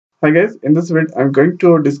Hi guys, in this video I'm going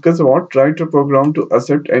to discuss about write a program to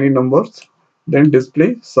accept any numbers, then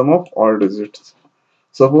display sum of all digits.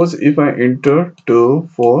 Suppose if I enter 2,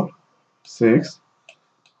 4, 6,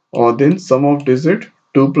 or then sum of digit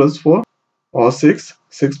 2 plus 4, or 6,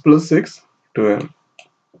 6 plus 6, 12.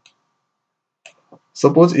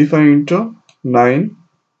 Suppose if I enter 9,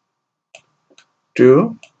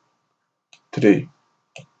 2, 3,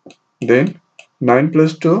 then 9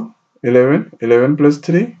 plus 2, 11, 11 plus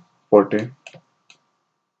 3, 14.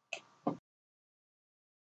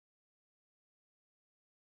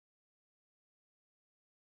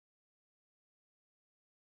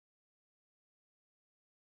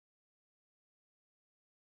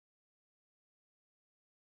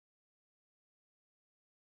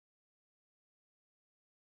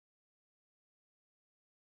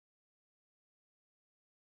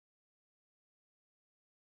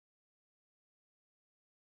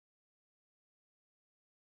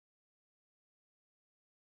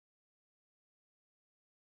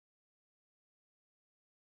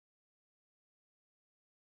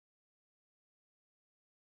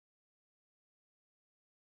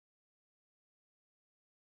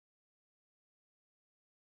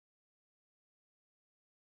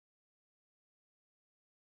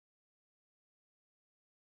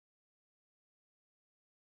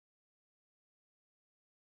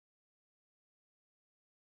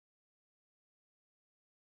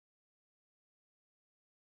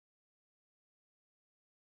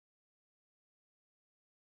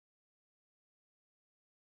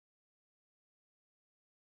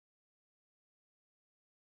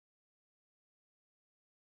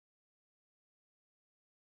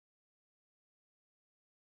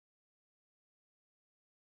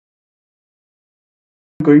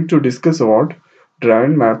 Going to discuss about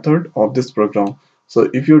driven method of this program. So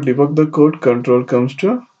if you debug the code, control comes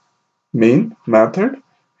to main method.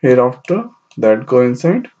 Hereafter that go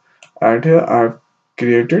inside, and here I have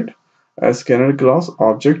created a scanner class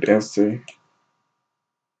object sc,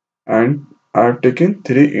 and I have taken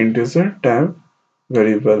three integer tab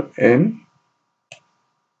variable n,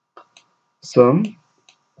 sum,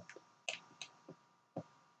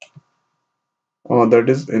 or that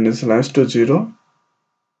is initialized to 0,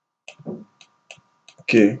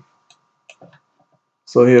 k.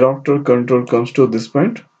 So hereafter control comes to this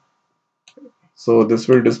point. So this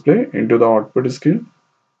will display into the output screen.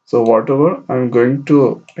 So whatever I'm going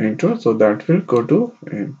to enter, so that will go to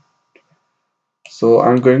n. So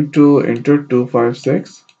I'm going to enter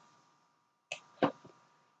 256.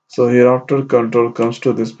 So hereafter control comes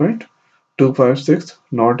to this point. 256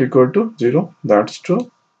 not equal to 0. That's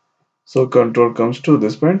true. So control comes to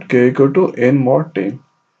this point. K equal to n mod 10.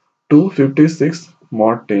 256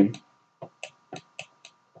 mod 10.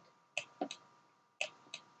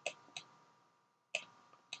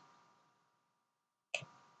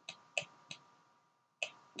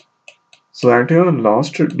 So at here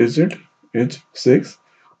last digit is 6.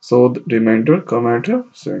 So the remainder come at here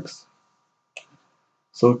 6.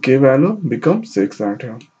 So k value becomes 6 at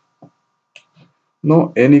here.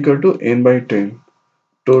 Now n equal to n by 10.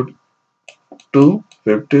 To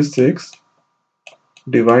 256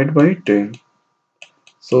 divide by 10.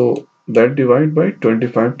 So that divide by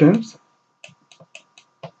 25 times.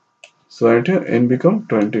 So at here n become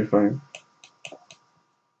 25.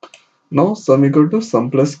 Now sum equal to sum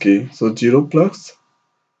plus k. So 0 plus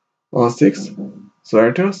 6. So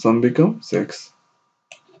at here sum become 6.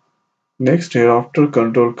 Next hereafter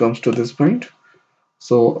control comes to this point.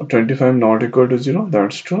 So 25 not equal to 0.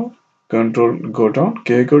 That's true. Control go down.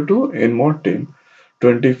 K equal to n mod 10.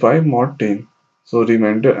 25 mod 10. So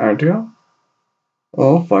remainder at here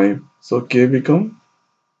 5. So k become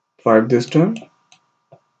 5 this time,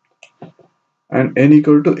 and n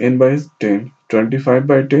equal to n by 10. 25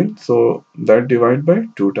 by 10, so that divide by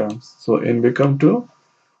 2 times. So n become 2.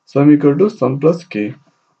 Sum equal to sum plus k.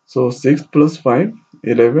 So 6 plus 5,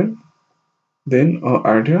 11. Then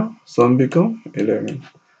add here, sum become 11.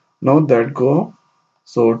 Now that go up.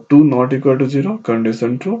 So 2 not equal to 0,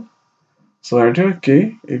 condition true. So add here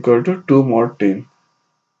k equal to 2 mod 10.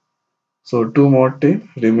 So 2 mod 10,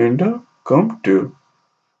 remainder come 2.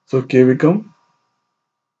 So k become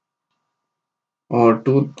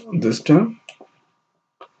 2 this time.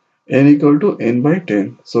 N equal to n by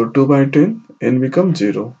 10. So 2 by 10, n becomes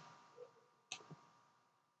 0.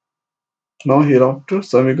 Now hereafter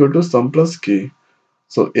sum equal to sum plus k.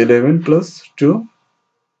 So 11 plus 2,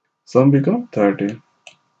 sum become 30.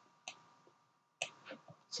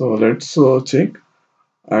 So let's check.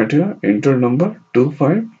 At here enter number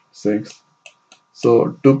 256.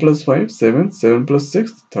 So 2 plus 5, 7. 7 plus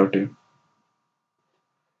 6, 30.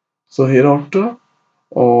 So hereafter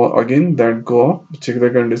or again that go up, check the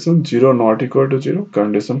condition 0 not equal to 0,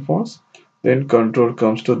 condition false. Then control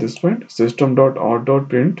comes to this point,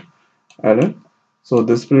 system.out.println. So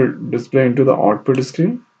this will display into the output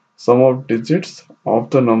screen sum of digits of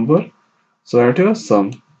the number. So at here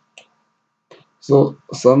sum. So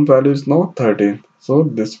sum value is now 13. So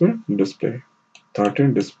this will display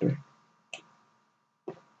 13 display.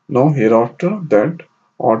 Now hereafter that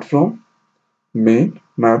out from main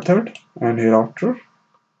method, and hereafter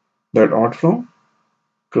that out from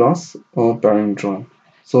class or parent drawn.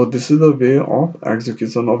 So this is the way of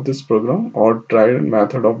execution of this program or tried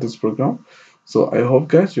method of this program. So I hope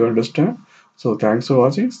guys you understand. So thanks for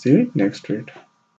watching. See you next week.